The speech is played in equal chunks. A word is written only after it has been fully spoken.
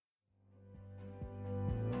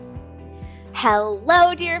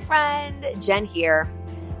Hello, dear friend. Jen here.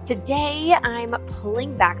 Today, I'm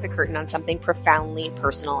pulling back the curtain on something profoundly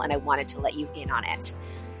personal, and I wanted to let you in on it.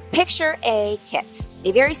 Picture a kit,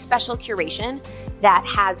 a very special curation that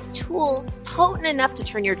has tools potent enough to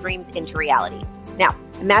turn your dreams into reality. Now,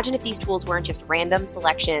 imagine if these tools weren't just random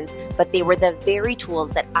selections, but they were the very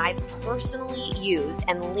tools that I've personally used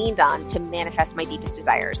and leaned on to manifest my deepest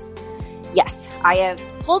desires. Yes, I have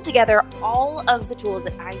pulled together all of the tools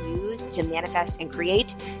that I use to manifest and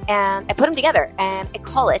create, and I put them together, and I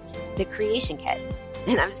call it the Creation Kit.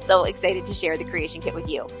 And I'm so excited to share the Creation Kit with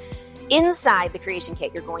you. Inside the Creation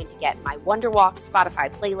Kit, you're going to get my Wonderwalks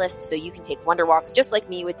Spotify playlist, so you can take Wonderwalks just like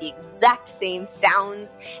me with the exact same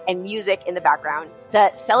sounds and music in the background.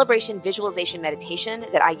 The celebration visualization meditation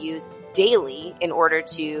that I use daily in order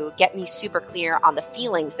to get me super clear on the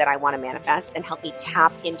feelings that I want to manifest and help me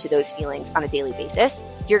tap into those feelings on a daily basis.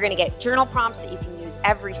 You're going to get journal prompts that you can use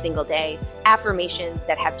every single day, affirmations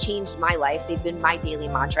that have changed my life. They've been my daily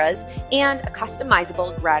mantras, and a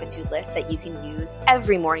customizable gratitude list that you can use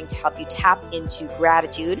every morning to help you tap into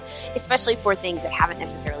gratitude, especially for things that haven't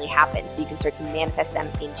necessarily happened, so you can start to manifest them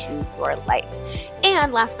into your life.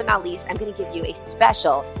 And last but not least, I'm going to give you a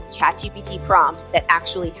special ChatGPT prompt that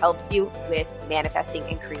actually helps you with manifesting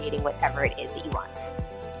and creating whatever it is that you want.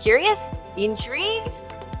 Curious? Intrigued?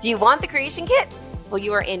 Do you want the Creation Kit? Well,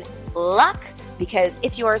 you are in luck because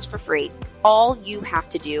it's yours for free. All you have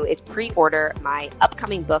to do is pre-order my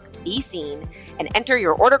upcoming book, Be Seen, and enter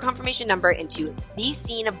your order confirmation number into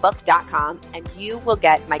beseenbook.com, and you will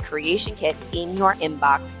get my Creation Kit in your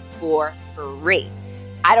inbox for free.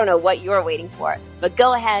 I don't know what you're waiting for, but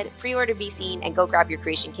go ahead, pre-order Be Seen, and go grab your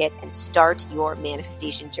Creation Kit and start your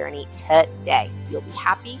manifestation journey today. You'll be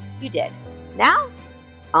happy you did. Now,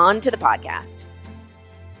 on to the podcast.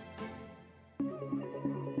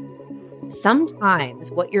 Sometimes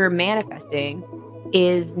what you're manifesting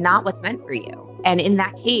is not what's meant for you. And in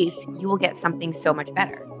that case, you will get something so much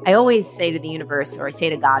better. I always say to the universe, or I say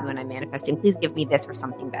to God when I'm manifesting, please give me this or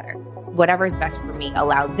something better. Whatever is best for me,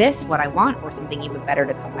 allow this, what I want, or something even better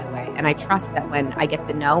to come my way. And I trust that when I get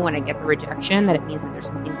the no, when I get the rejection, that it means that there's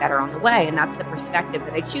something better on the way. And that's the perspective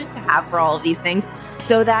that I choose to have for all of these things,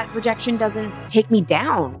 so that rejection doesn't take me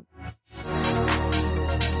down.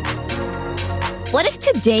 What if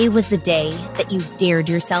today was the day that you dared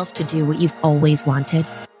yourself to do what you've always wanted?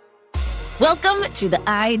 Welcome to the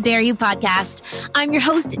I Dare You podcast. I'm your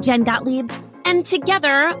host, Jen Gottlieb, and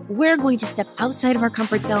together we're going to step outside of our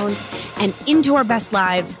comfort zones and into our best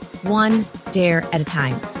lives, one dare at a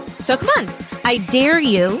time. So come on, I dare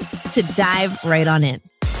you to dive right on in.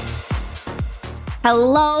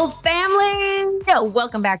 Hello, family.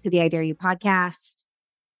 Welcome back to the I Dare You podcast.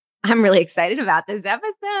 I'm really excited about this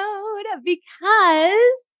episode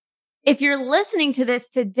because if you're listening to this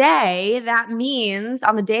today, that means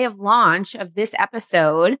on the day of launch of this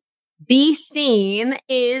episode, Be Seen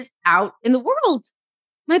is out in the world.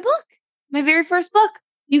 My book, my very first book.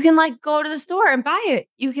 You can go to the store and buy it.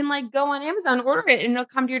 You can go on Amazon, order it, and it'll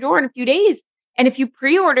come to your door in a few days. And if you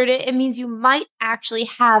pre-ordered it, it means you might actually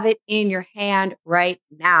have it in your hand right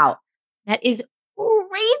now. That is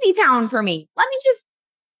crazy town for me. Let me just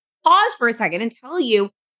pause for a second and tell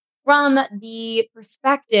you from the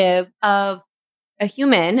perspective of a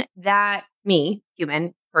human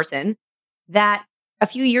human person that a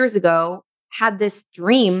few years ago had this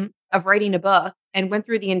dream of writing a book and went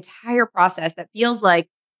through the entire process that feels like,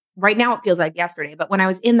 right now it feels like yesterday, but when I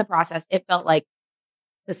was in the process, it felt like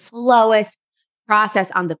the slowest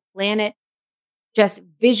process on the planet. Just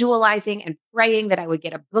visualizing and praying that I would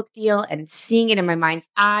get a book deal and seeing it in my mind's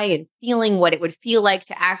eye and feeling what it would feel like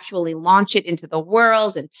to actually launch it into the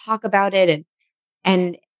world and talk about it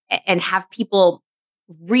and have people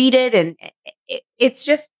read it. And it's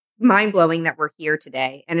just mind blowing that we're here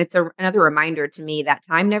today. And it's another reminder to me that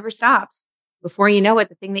time never stops. Before you know it,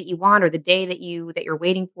 the thing that you want or the day that you're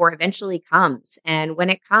waiting for eventually comes. And when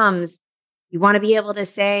it comes, you want to be able to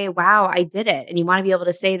say, wow, I did it. And you want to be able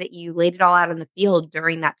to say that you laid it all out on the field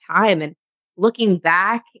during that time. And looking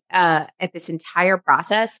back at this entire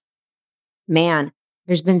process, man,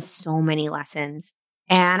 there's been so many lessons.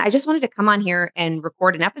 And I just wanted to come on here and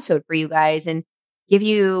record an episode for you guys and give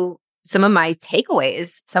you some of my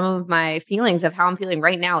takeaways, some of my feelings of how I'm feeling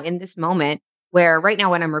right now in this moment, where right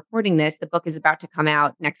now when I'm recording this, the book is about to come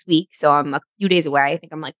out next week. So I'm a few days away. I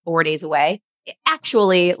think I'm 4 days away.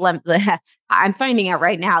 Actually, I'm finding out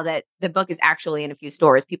right now that the book is actually in a few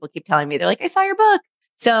stores. People keep telling me, they're like, I saw your book.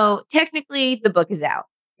 So technically the book is out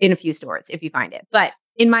in a few stores if you find it. But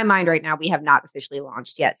in my mind right now, we have not officially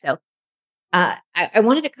launched yet. So I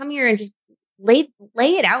wanted to come here and just lay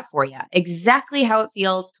it out for you exactly how it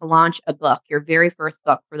feels to launch a book, your very first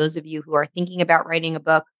book. For those of you who are thinking about writing a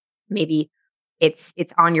book, maybe it's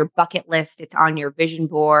on your bucket list, it's on your vision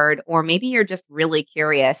board, or maybe you're just really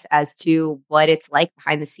curious as to what it's like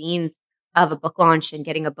behind the scenes of a book launch and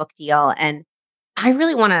getting a book deal. And I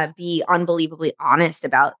really want to be unbelievably honest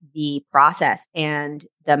about the process and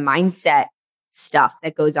the mindset stuff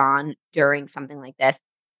that goes on during something like this,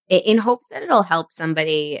 in hopes that it'll help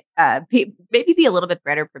somebody maybe be a little bit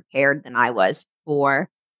better prepared than I was for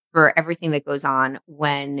everything that goes on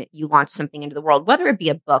when you launch something into the world, whether it be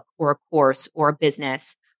a book or a course or a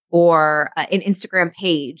business or an Instagram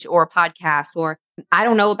page or a podcast. Or I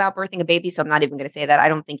don't know about birthing a baby, so I'm not even going to say that. I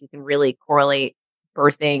don't think you can really correlate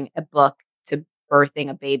birthing a book to birthing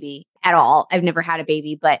a baby at all. I've never had a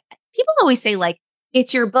baby, but people always say like,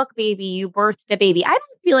 it's your book, baby. You birthed a baby. I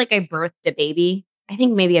don't feel like I birthed a baby. I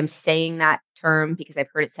think maybe I'm saying that term because I've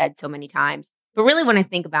heard it said so many times. But really, when I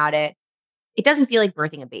think about it, it doesn't feel like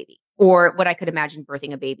birthing a baby or what I could imagine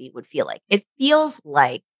birthing a baby would feel like. It feels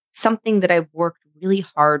like something that I've worked really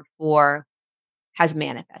hard for has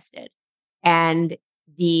manifested. And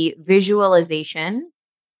the visualization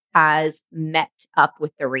has met up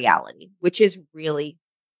with the reality, which is really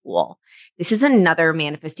cool. This is another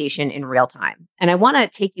manifestation in real time. And I want to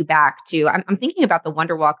take you back to, I'm thinking about the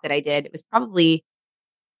Wonder Walk that I did. It was probably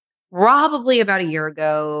about a year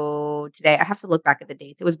ago today. I have to look back at the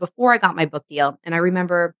dates. It was before I got my book deal. And I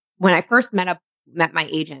remember when I first met my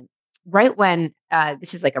agent, right when,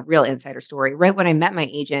 this is like a real insider story, right when I met my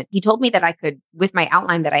agent, he told me that I could, with my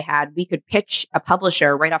outline that I had, we could pitch a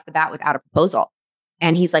publisher right off the bat without a proposal.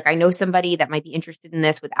 And he's like, I know somebody that might be interested in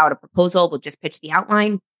this without a proposal. We'll just pitch the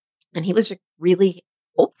outline. And he was really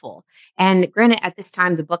hopeful. And granted, at this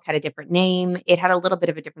time, the book had a different name. It had a little bit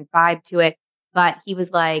of a different vibe to it. But he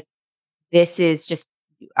was like, this is just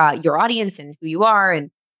your audience and who you are. And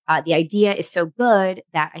the idea is so good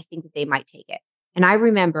that I think that they might take it. And I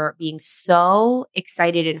remember being so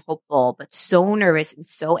excited and hopeful, but so nervous and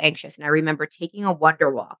so anxious. And I remember taking a Wonder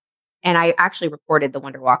Walk. And I actually recorded the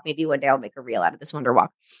Wonder Walk. Maybe one day I'll make a reel out of this Wonder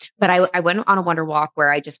Walk. But I went on a Wonder Walk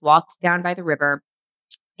where I just walked down by the river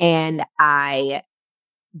and I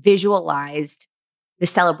visualized the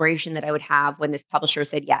celebration that I would have when this publisher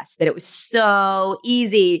said yes, that it was so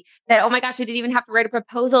easy that, oh my gosh, I didn't even have to write a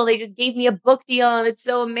proposal. They just gave me a book deal and it's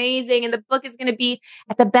so amazing. And the book is going to be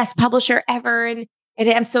at the best publisher ever. And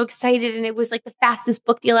I'm so excited. And it was like the fastest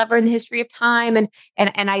book deal ever in the history of time. And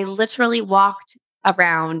I literally walked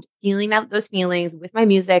around feeling those feelings with my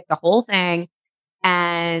music, the whole thing.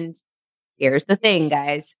 And here's the thing,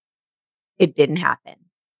 guys. It didn't happen.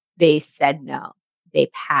 They said no. They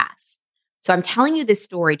passed. So I'm telling you this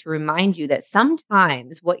story to remind you that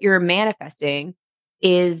sometimes what you're manifesting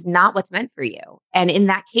is not what's meant for you. And in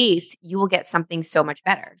that case, you will get something so much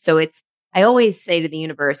better. So I always say to the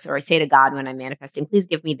universe, or I say to God when I'm manifesting, please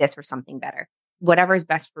give me this or something better. Whatever is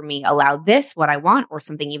best for me, allow this, what I want, or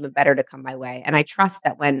something even better to come my way. And I trust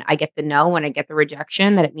that when I get the no, when I get the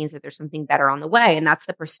rejection, that it means that there's something better on the way. And that's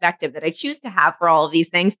the perspective that I choose to have for all of these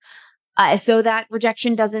things. So that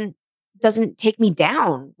rejection doesn't take me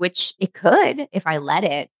down, which it could if I let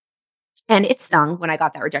it. And it stung when I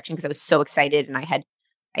got that rejection because I was so excited and I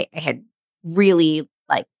had really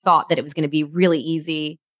like thought that it was going to be really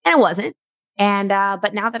easy, and it wasn't. And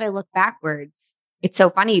but now that I look backwards, it's so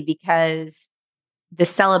funny because the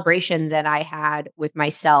celebration that I had with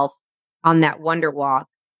myself on that Wonder Walk,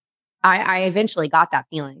 I eventually got that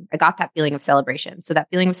feeling. I got that feeling of celebration. So that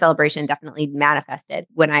feeling of celebration definitely manifested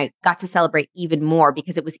when I got to celebrate even more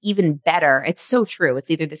because it was even better. It's so true. It's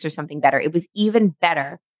either this or something better. It was even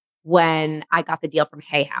better when I got the deal from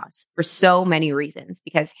Hay House for so many reasons,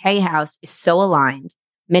 because Hay House is so aligned.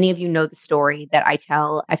 Many of you know the story that I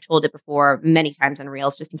tell. I've told it before many times on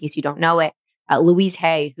Reels, just in case you don't know it. Louise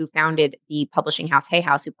Hay, who founded the publishing house Hay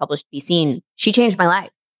House, who published Be Seen, she changed my life.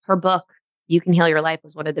 Her book, You Can Heal Your Life,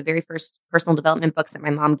 was one of the very first personal development books that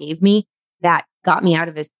my mom gave me that got me out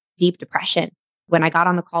of this deep depression. When I got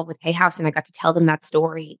on the call with Hay House and I got to tell them that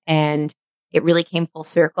story, and it really came full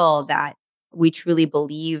circle that we truly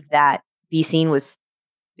believe that Be Seen is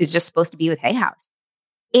just supposed to be with Hay House.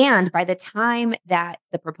 And by the time that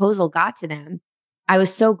the proposal got to them, I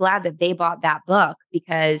was so glad that they bought that book,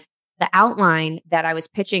 because the outline that I was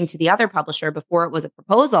pitching to the other publisher before it was a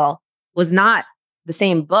proposal was not the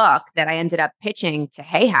same book that I ended up pitching to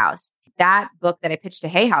Hay House. That book that I pitched to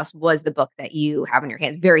Hay House was the book that you have in your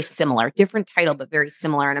hands. Very similar, different title, but very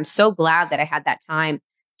similar. And I'm so glad that I had that time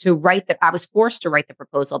to I was forced to write the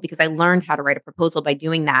proposal, because I learned how to write a proposal by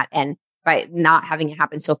doing that and by not having it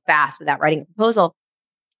happen so fast without writing a proposal.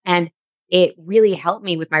 And it really helped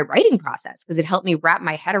me with my writing process because it helped me wrap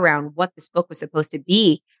my head around what this book was supposed to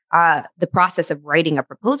be, the process of writing a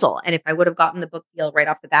proposal. And if I would have gotten the book deal right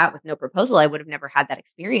off the bat with no proposal, I would have never had that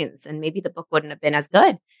experience. And maybe the book wouldn't have been as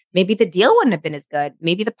good. Maybe the deal wouldn't have been as good.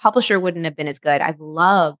 Maybe the publisher wouldn't have been as good. I've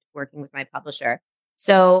loved working with my publisher.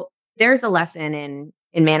 So there's a lesson in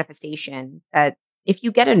manifestation that if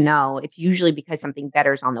you get a no, it's usually because something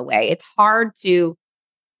better is on the way. It's hard to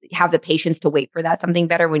have the patience to wait for that something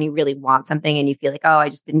better when you really want something and you feel like, oh, I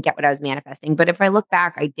just didn't get what I was manifesting. But if I look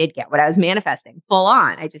back, I did get what I was manifesting full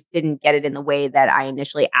on. I just didn't get it in the way that I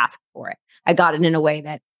initially asked for it. I got it in a way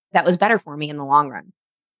that was better for me in the long run.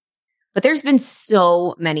 But there's been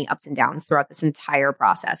so many ups and downs throughout this entire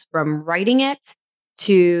process, from writing it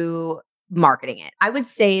to marketing it. I would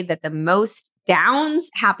say that the most downs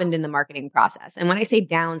happened in the marketing process. And when I say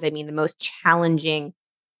downs, I mean the most challenging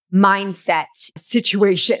mindset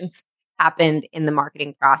situations happened in the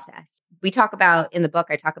marketing process. We talk about in the book,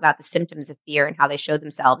 I talk about the symptoms of fear and how they show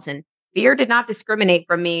themselves. And fear did not discriminate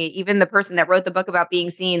from me. Even the person that wrote the book about being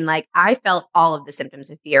seen, like I felt all of the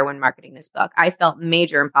symptoms of fear when marketing this book. I felt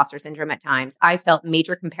major imposter syndrome at times. I felt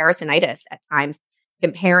major comparisonitis at times,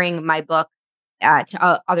 comparing my book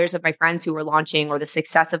to others of my friends who were launching, or the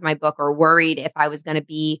success of my book, or worried if I'm going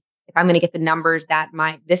to get the numbers that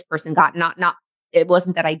this person got. Not it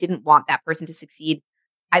wasn't that I didn't want that person to succeed.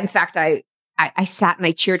 In fact, I sat and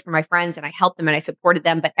I cheered for my friends and I helped them and I supported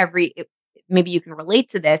them. But maybe you can relate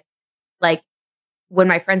to this. Like when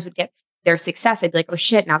my friends would get their success, I'd be like, oh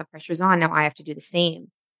shit, now the pressure's on. Now I have to do the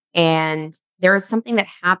same. And there is something that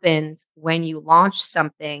happens when you launch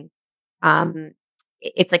something.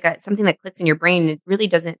 It's like something that clicks in your brain. It really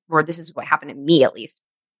doesn't, or this is what happened to me at least.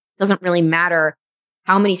 It doesn't really matter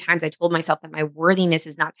how many times I told myself that my worthiness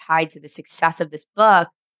is not tied to the success of this book.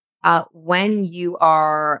 When you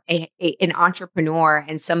are an entrepreneur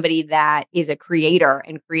and somebody that is a creator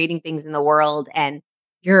and creating things in the world, and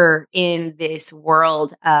you're in this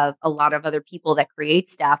world of a lot of other people that create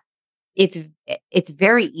stuff, it's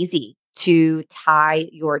very easy to tie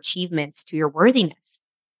your achievements to your worthiness.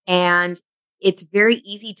 And it's very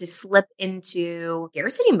easy to slip into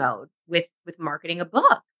scarcity mode with marketing a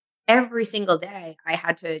book. Every single day, I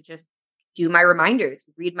had to just do my reminders,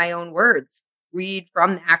 read my own words, read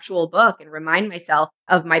from the actual book, and remind myself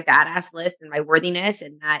of my badass list and my worthiness,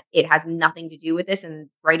 and that it has nothing to do with this. And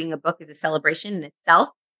writing a book is a celebration in itself.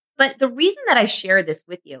 But the reason that I share this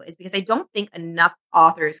with you is because I don't think enough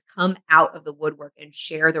authors come out of the woodwork and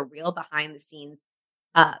share the real behind the scenes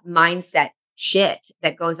mindset shit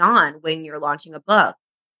that goes on when you're launching a book.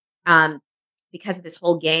 Because of this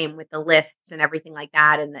whole game with the lists and everything like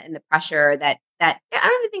that, and the pressure that I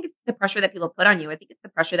don't even think it's the pressure that people put on you. I think it's the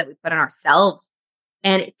pressure that we put on ourselves,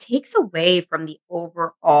 and it takes away from the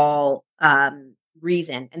overall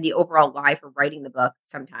reason and the overall why for writing the book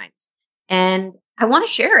sometimes. And I want to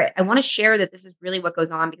share it. I want to share that this is really what goes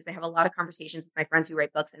on, because I have a lot of conversations with my friends who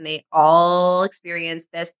write books, and they all experience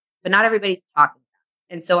this, but not everybody's talking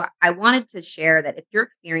about it. And so I wanted to share that if you're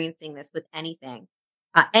experiencing this with anything,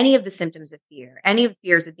 any of the symptoms of fear, any of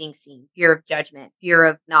fears of being seen, fear of judgment, fear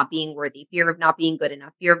of not being worthy, fear of not being good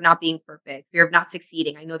enough, fear of not being perfect, fear of not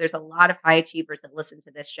succeeding. I know there's a lot of high achievers that listen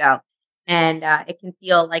to this show, and it can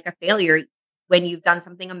feel like a failure when you've done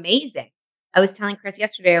something amazing. I was telling Chris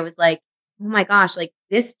yesterday, I was like, oh my gosh, like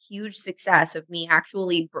this huge success of me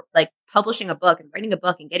actually like publishing a book and writing a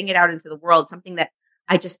book and getting it out into the world, something that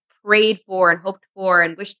I just prayed for and hoped for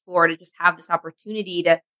and wished for, to just have this opportunity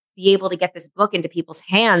to be able to get this book into people's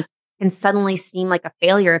hands, can suddenly seem like a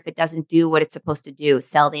failure if it doesn't do what it's supposed to do,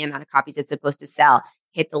 sell the amount of copies it's supposed to sell,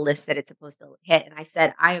 hit the list that it's supposed to hit. And I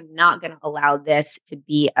said, I am not going to allow this to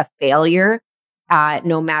be a failure.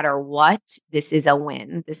 No matter what, this is a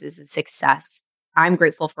win. This is a success. I'm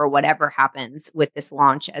grateful for whatever happens with this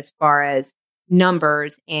launch as far as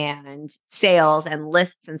numbers and sales and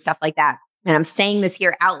lists and stuff like that. And I'm saying this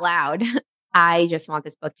here out loud. I just want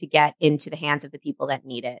this book to get into the hands of the people that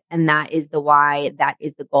need it. And that is the why, that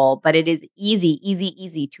is the goal. But it is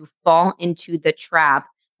easy to fall into the trap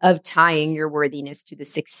of tying your worthiness to the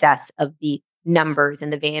success of the numbers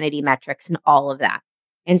and the vanity metrics and all of that.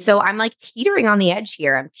 And so I'm like teetering on the edge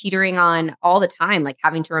here. I'm teetering on all the time, like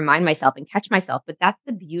having to remind myself and catch myself. But that's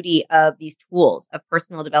the beauty of these tools of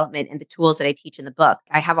personal development and the tools that I teach in the book.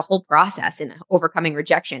 I have a whole process in overcoming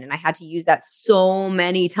rejection, and I had to use that so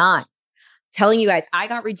many times. Telling you guys, I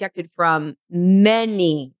got rejected from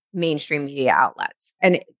many mainstream media outlets.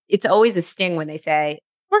 And it's always a sting when they say,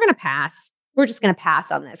 we're going to pass. We're just going to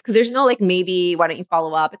pass on this. Because there's no like, maybe, why don't you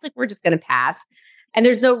follow up? It's like, we're just going to pass. And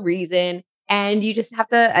there's no reason. And you just have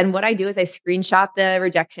to, and what I do is I screenshot the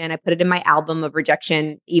rejection. I put it in my album of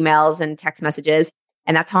rejection emails and text messages.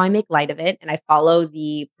 And that's how I make light of it. And I follow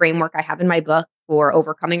the framework I have in my book for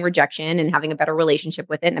overcoming rejection and having a better relationship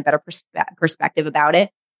with it and a better perspective about it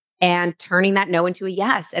and turning that no into a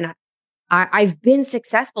yes. And I've been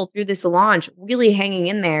successful through this launch, really hanging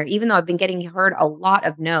in there, even though I've been getting heard a lot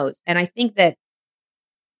of no's. And I think that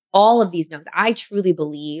all of these no's, I truly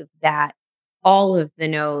believe that all of the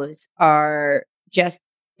no's are just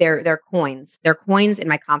they're coins. They're coins in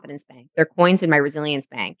my confidence bank. They're coins in my resilience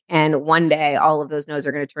bank. And one day all of those no's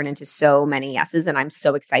are going to turn into so many yeses. And I'm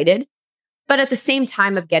so excited. But at the same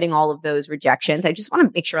time of getting all of those rejections, I just want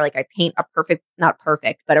to make sure like I paint a perfect, not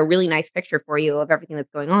perfect, but a really nice picture for you of everything that's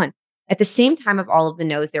going on. At the same time of all of the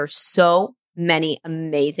no's, there are so many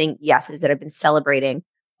amazing yeses that I've been celebrating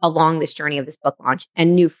along this journey of this book launch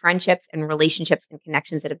and new friendships and relationships and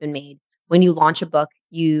connections that have been made. When you launch a book,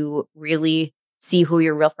 you really see who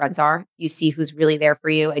your real friends are. You see who's really there for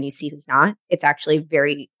you and you see who's not. It's actually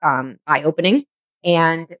very eye-opening.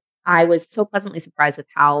 And I was so pleasantly surprised with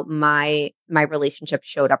how my relationship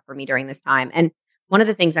showed up for me during this time. And one of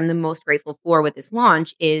the things I'm the most grateful for with this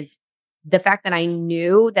launch is the fact that I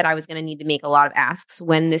knew that I was going to need to make a lot of asks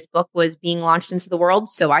when this book was being launched into the world.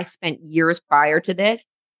 So I spent years prior to this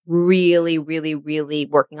really, really, really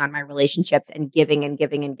working on my relationships and giving and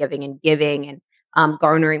giving and giving and giving and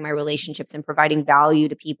garnering my relationships and providing value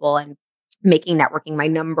to people and making networking my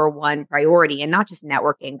number one priority, and not just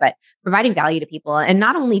networking, but providing value to people. And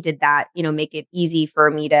not only did that, make it easy for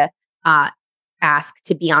me to ask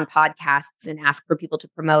to be on podcasts and ask for people to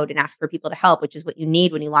promote and ask for people to help, which is what you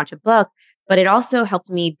need when you launch a book, but it also helped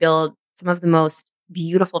me build some of the most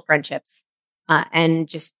beautiful friendships and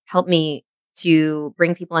just helped me to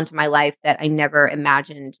bring people into my life that I never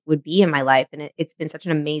imagined would be in my life. And it's been such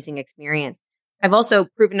an amazing experience. I've also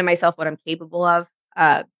proven to myself what I'm capable of,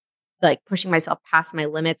 like pushing myself past my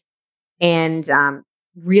limits and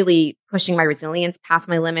really pushing my resilience past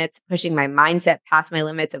my limits, pushing my mindset past my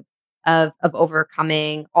limits of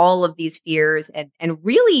overcoming all of these fears and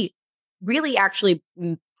really, really actually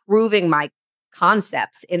proving my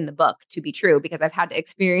concepts in the book to be true, because I've had to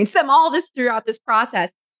experience them all throughout this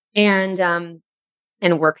process and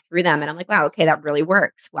work through them. And I'm like, wow, okay, that really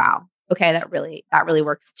works. Wow. Okay, that really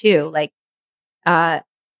works too. Like,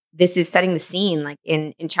 this is setting the scene. Like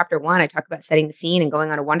in chapter 1, I talk about setting the scene and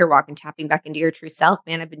going on a wonder walk and tapping back into your true self.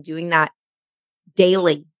 Man, I've been doing that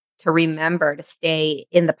daily to remember to stay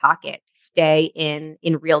in the pocket, to stay in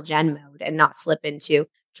real Jen mode and not slip into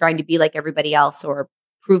trying to be like everybody else or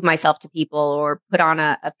prove myself to people or put on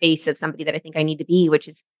a face of somebody that I think I need to be, which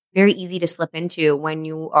is very easy to slip into when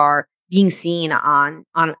you are being seen on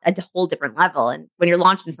a whole different level. And when you're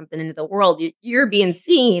launching something into the world, you're being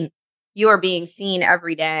seen. You are being seen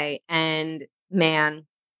every day. And man,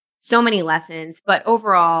 so many lessons. But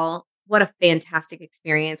overall, what a fantastic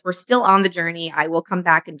experience. We're still on the journey. I will come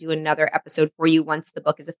back and do another episode for you once the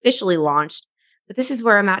book is officially launched. But this is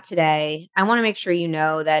where I'm at today. I want to make sure you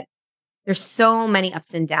know that there's so many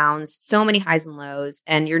ups and downs, so many highs and lows.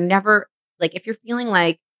 And you're never, like, if you're feeling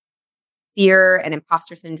like fear and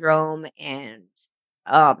imposter syndrome and,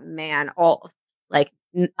 oh man, all like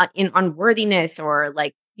in unworthiness or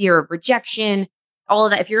like fear of rejection, all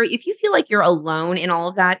of that. If you feel like you're alone in all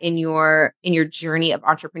of that in your journey of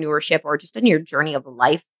entrepreneurship or just in your journey of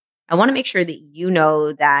life, I want to make sure that you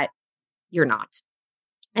know that you're not.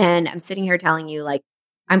 And I'm sitting here telling you, like,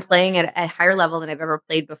 I'm playing at a higher level than I've ever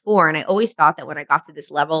played before. And I always thought that when I got to this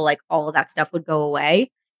level, like all of that stuff would go away.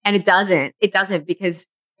 And it doesn't. It doesn't, because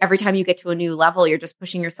every time you get to a new level, you're just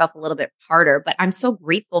pushing yourself a little bit harder. But I'm so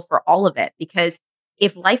grateful for all of it, because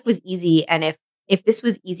if life was easy and if this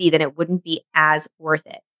was easy, then it wouldn't be as worth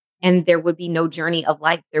it. And there would be no journey of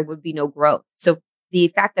life. There would be no growth. So the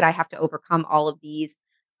fact that I have to overcome all of these,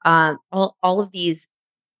 all of these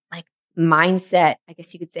like mindset, I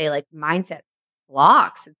guess you could say like mindset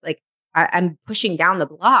blocks. It's like I'm pushing down the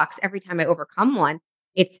blocks every time I overcome one.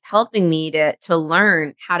 It's helping me to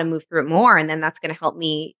learn how to move through it more. And then that's going to help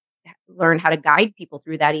me learn how to guide people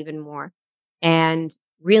through that even more. And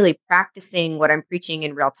really practicing what I'm preaching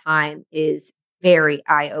in real time is very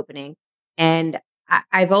eye-opening. And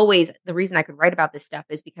I've always, the reason I could write about this stuff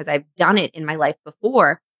is because I've done it in my life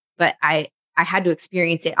before, but I had to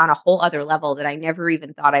experience it on a whole other level that I never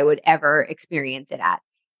even thought I would ever experience it at.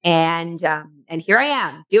 And here I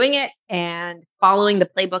am doing it and following the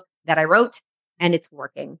playbook that I wrote, and it's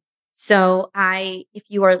working. So if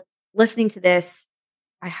you are listening to this,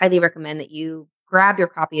 I highly recommend that you grab your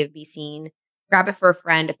copy of Be Seen, grab it for a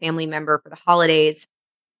friend, a family member for the holidays.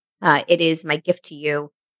 It is my gift to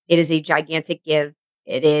you. It is a gigantic give.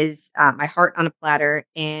 It is my heart on a platter.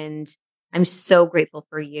 And I'm so grateful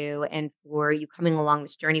for you and for you coming along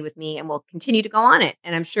this journey with me. And we'll continue to go on it.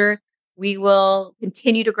 And I'm sure we will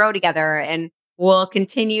continue to grow together, and we'll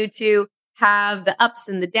continue to have the ups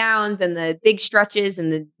and the downs and the big stretches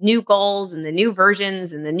and the new goals and the new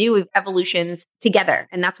versions and the new evolutions together.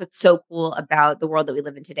 And that's what's so cool about the world that we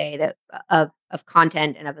live in today, that of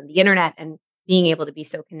content and of the internet and being able to be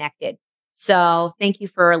so connected. So thank you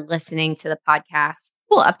for listening to the podcast.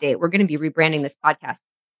 Cool update. We're going to be rebranding this podcast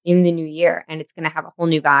in the new year, and it's going to have a whole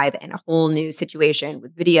new vibe and a whole new situation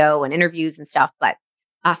with video and interviews and stuff. But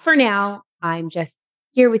for now, I'm just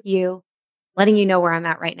here with you, letting you know where I'm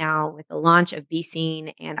at right now with the launch of Be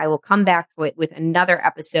Seen. And I will come back with another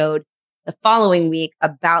episode the following week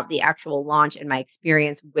about the actual launch and my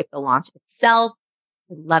experience with the launch itself.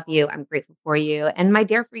 I love you. I'm grateful for you. And my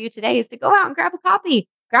dare for you today is to go out and grab a copy.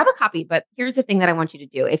 But here's the thing that I want you to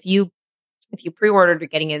do. If you pre-ordered or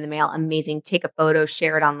getting it in the mail, amazing. Take a photo,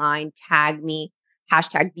 share it online, tag me,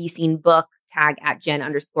 #BeSeenBook, tag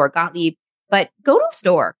 @Jen_Gottlieb. But go to a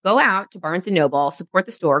store, go out to Barnes & Noble, support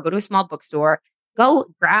the store, go to a small bookstore, go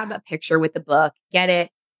grab a picture with the book, get it,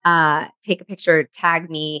 take a picture, tag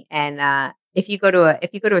me. And if you go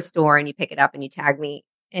to a store and you pick it up and you tag me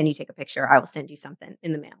and you take a picture, I will send you something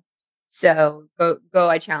in the mail. So go,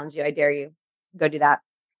 I challenge you, I dare you, go do that.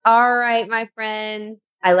 All right, my friends,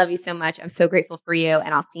 I love you so much. I'm so grateful for you,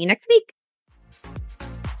 and I'll see you next week.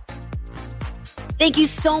 Thank you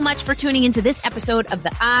so much for tuning into this episode of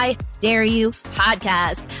the I Dare You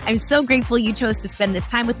podcast. I'm so grateful you chose to spend this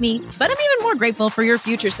time with me, but I'm even more grateful for your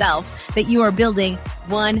future self, that you are building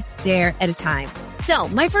one dare at a time. So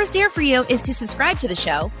my first dare for you is to subscribe to the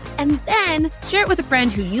show and then share it with a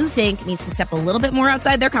friend who you think needs to step a little bit more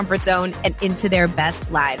outside their comfort zone and into their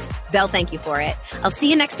best lives. They'll thank you for it. I'll see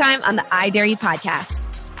you next time on the I Dare You podcast.